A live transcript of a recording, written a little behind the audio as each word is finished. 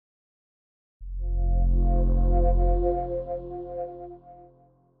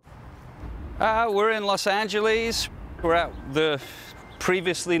We're in Los Angeles. We're at the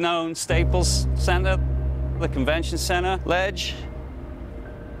previously known Staples Center, the convention center ledge.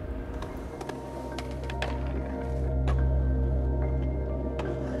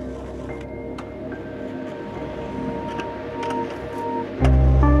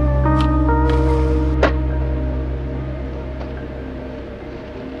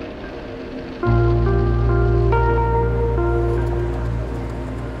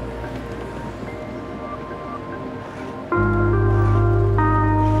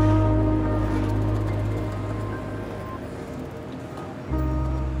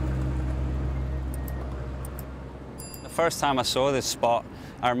 The first time I saw this spot,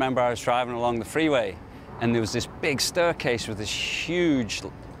 I remember I was driving along the freeway and there was this big staircase with this huge,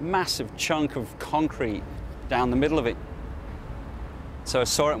 massive chunk of concrete down the middle of it. So I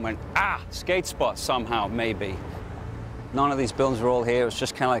saw it and went, skate spot somehow, maybe. None of these buildings were all here. It was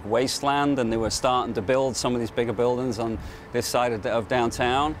just kind of like wasteland, and they were starting to build some of these bigger buildings on this side of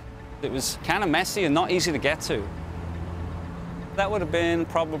downtown. It was kind of messy and not easy to get to. That would have been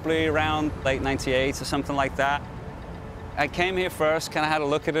probably around late '98 or something like that. I came here first, kind of had a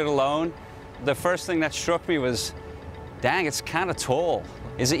look at it alone. The first thing that struck me was, dang, it's kind of tall.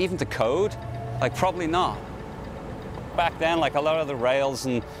 Is it even to code? Like, probably not. Back then, like a lot of the rails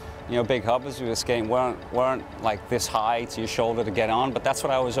and big hubbas we were skating weren't like this high to your shoulder to get on, but that's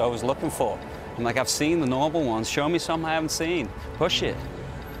what I was always looking for. I'm like, I've seen the normal ones. Show me something I haven't seen. Push it.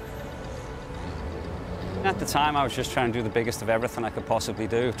 At the time, I was just trying to do the biggest of everything I could possibly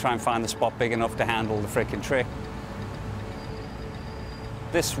do. Try and find the spot big enough to handle the frickin' trick.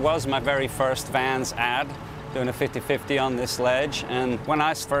 This was my very first Vans ad, doing a 50-50 on this ledge. And when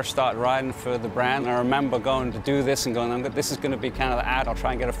I first started riding for the brand, I remember going to do this and going, this is going to be kind of the ad. I'll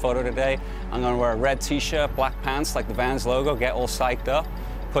try and get a photo today. I'm going to wear a red t-shirt, black pants, like the Vans logo, get all psyched up,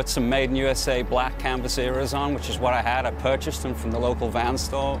 put some Made in USA black canvas eras on, which is what I had. I purchased them from the local Vans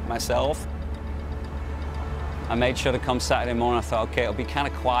store myself. I made sure to come Saturday morning. I thought, okay, it'll be kind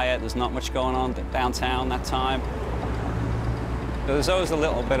of quiet. There's not much going on downtown that time. There's always a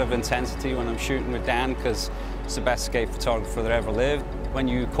little bit of intensity when I'm shooting with Dan, because it's the best skate photographer that ever lived. When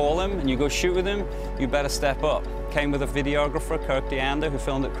you call him and you go shoot with him, you better step up. Came with a videographer, Kirk DeAnder, who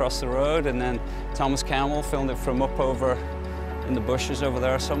filmed it across the road, and then Thomas Campbell filmed it from up over in the bushes over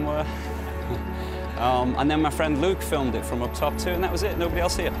there somewhere. And then my friend Luke filmed it from up top too, and that was it, nobody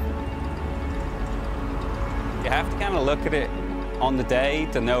else here. You have to kind of look at it on the day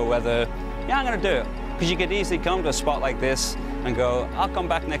to know whether, yeah, I'm gonna do it. Because you could easily come to a spot like this and go, I'll come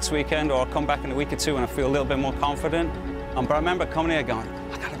back next weekend, or I'll come back in a week or two when I feel a little bit more confident. But I remember coming here going,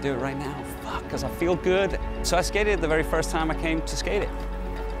 I gotta do it right now, fuck, because I feel good. So I skated it the very first time I came to skate it.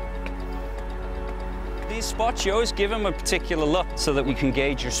 These spots, you always give them a particular look so that we can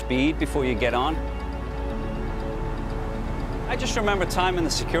gauge your speed before you get on. I just remember timing the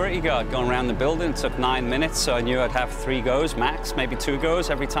security guard going around the building. It took 9 minutes, so I knew I'd have 3 goes max, maybe 2 goes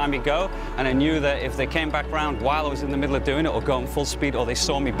every time you go. And I knew that if they came back around while I was in the middle of doing it, or going full speed, or they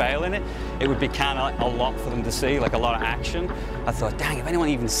saw me bailing it, it would be kind of a lot for them to see, like a lot of action. I thought, dang, if anyone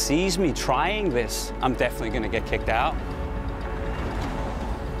even sees me trying this, I'm definitely going to get kicked out.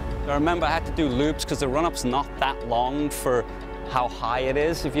 I remember I had to do loops because the run-up's not that long for how high it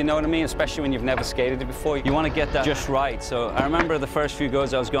is, if you know what I mean, especially when you've never skated it before. You want to get that just right. So I remember the first few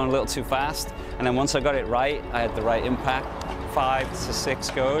goes I was going a little too fast, and then once I got it right, I had the right impact. 5 to 6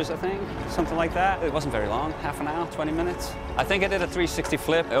 goes, I think, something like that. It wasn't very long, half an hour, 20 minutes. I think I did a 360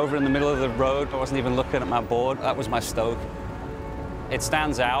 flip over in the middle of the road. I wasn't even looking at my board. That was my stoke. It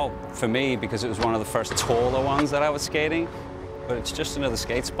stands out for me because it was one of the first taller ones that I was skating, but it's just another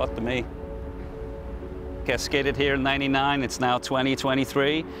skate spot to me. I skated here in '99, it's now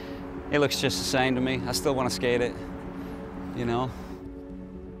 2023. It looks just the same to me. I still want to skate it, you know.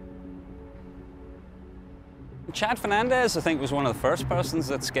 Chad Fernandez, I think, was one of the first persons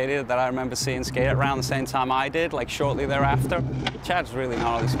that skated that I remember seeing skate around the same time I did, like shortly thereafter. Chad's really an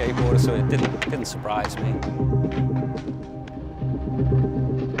gnarly skateboarder, so it didn't surprise me.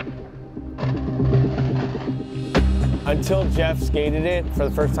 Until Geoff skated it, for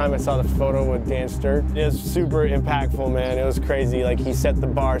the first time I saw the photo with Dan Sturt. It was super impactful, man. It was crazy. Like, he set the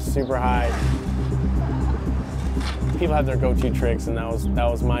bar super high. People have their go-to tricks, and that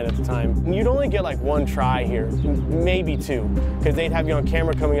was mine at the time. You'd only get like 1 try here, maybe 2, because they'd have you on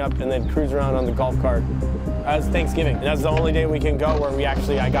camera coming up and then cruise around on the golf cart. That was Thanksgiving, and that's the only day we can go where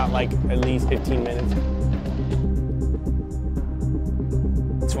I got like at least 15 minutes.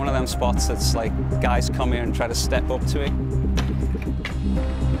 It's one of them spots that's like guys come here and try to step up to it.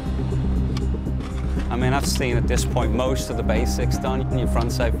 I mean, I've seen at this point most of the basics done. Your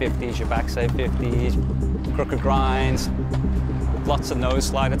frontside 50s, your backside 50s, crooked grinds, lots of nose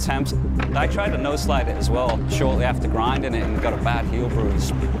slide attempts. I tried to nose slide it as well shortly after grinding it and got a bad heel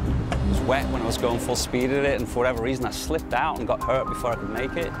bruise. It was wet when I was going full speed at it, and for whatever reason I slipped out and got hurt before I could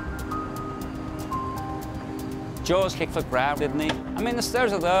make it. Jaws kickflip grab, didn't he? I mean, the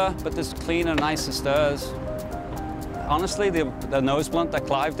stairs are there, but there's cleaner, nicer stairs. Honestly, the nose blunt that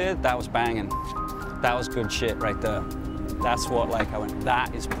Clive did, that was banging. That was good shit right there. That's what, like, I went,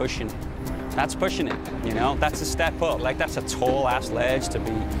 that is pushing it. That's pushing it, you know? That's a step up. Like, that's a tall-ass ledge to be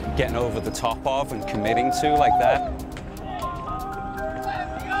getting over the top of and committing to like that.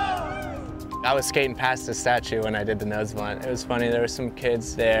 I was skating past the statue when I did the nose blunt. It was funny, there were some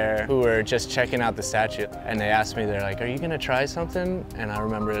kids there who were just checking out the statue, and they asked me, they're like, are you gonna try something? And I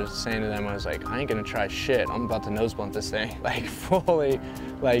remember saying to them, I was like, I ain't gonna try shit. I'm about to nose blunt this thing. Like, fully,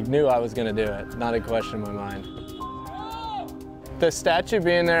 like, knew I was gonna do it. Not a question in my mind. The statue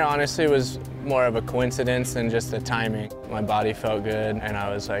being there, honestly, was more of a coincidence than just the timing. My body felt good, and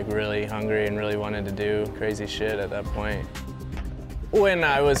I was, like, really hungry and really wanted to do crazy shit at that point. When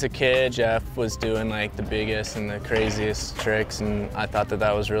I was a kid, Geoff was doing like the biggest and the craziest tricks, and I thought that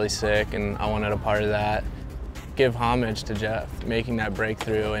that was really sick, and I wanted a part of that. Give homage to Geoff, making that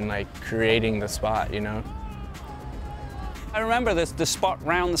breakthrough and like creating the spot, you know? I remember the spot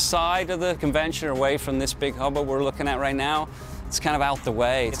round the side of the convention away from this big hubba we're looking at right now. It's kind of out the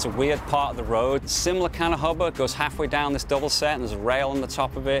way. It's a weird part of the road. Similar kind of hubba, it goes halfway down this double set and there's a rail on the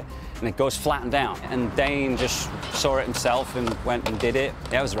top of it and it goes flattened down. And Dane just saw it himself and went and did it.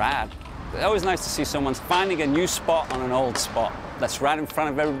 Yeah, it was rad. It's always nice to see someone finding a new spot on an old spot. That's right in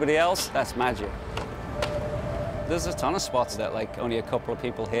front of everybody else. That's magic. There's a ton of spots that like only a couple of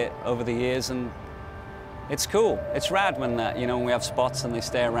people hit over the years, and it's cool. It's rad when that, you know, when we have spots and they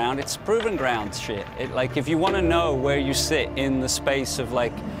stay around. It's proving ground shit. Like, if you want to know where you sit in the space of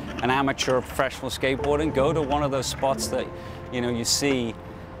like an amateur or professional skateboarding, go to one of those spots that, you know, you see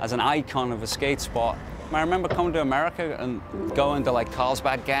as an icon of a skate spot. I remember coming to America and going to like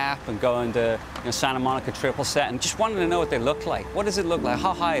Carlsbad Gap and going to, you know, Santa Monica Triple Set and just wanting to know what they look like. What does it look like?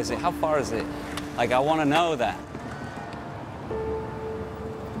 How high is it? How far is it? Like, I want to know that.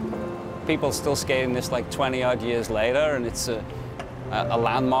 People still skating this like 20-odd years later, and it's a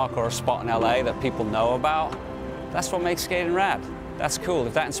landmark or a spot in LA that people know about. That's what makes skating rad. That's cool.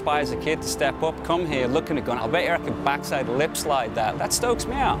 If that inspires a kid to step up, come here, looking at it, going, I bet you I could backside lip slide that. That stokes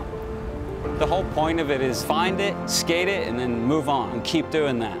me out. The whole point of it is find it, skate it, and then move on and keep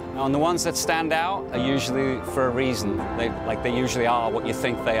doing that. And the ones that stand out are usually for a reason. They usually are what you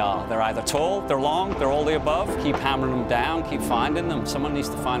think they are. They're either tall, they're long, they're all the above. Keep hammering them down, keep finding them. Someone needs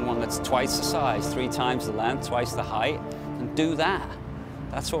to find one that's twice the size, 3 times the length, twice the height, and do that.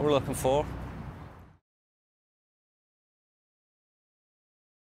 That's what we're looking for.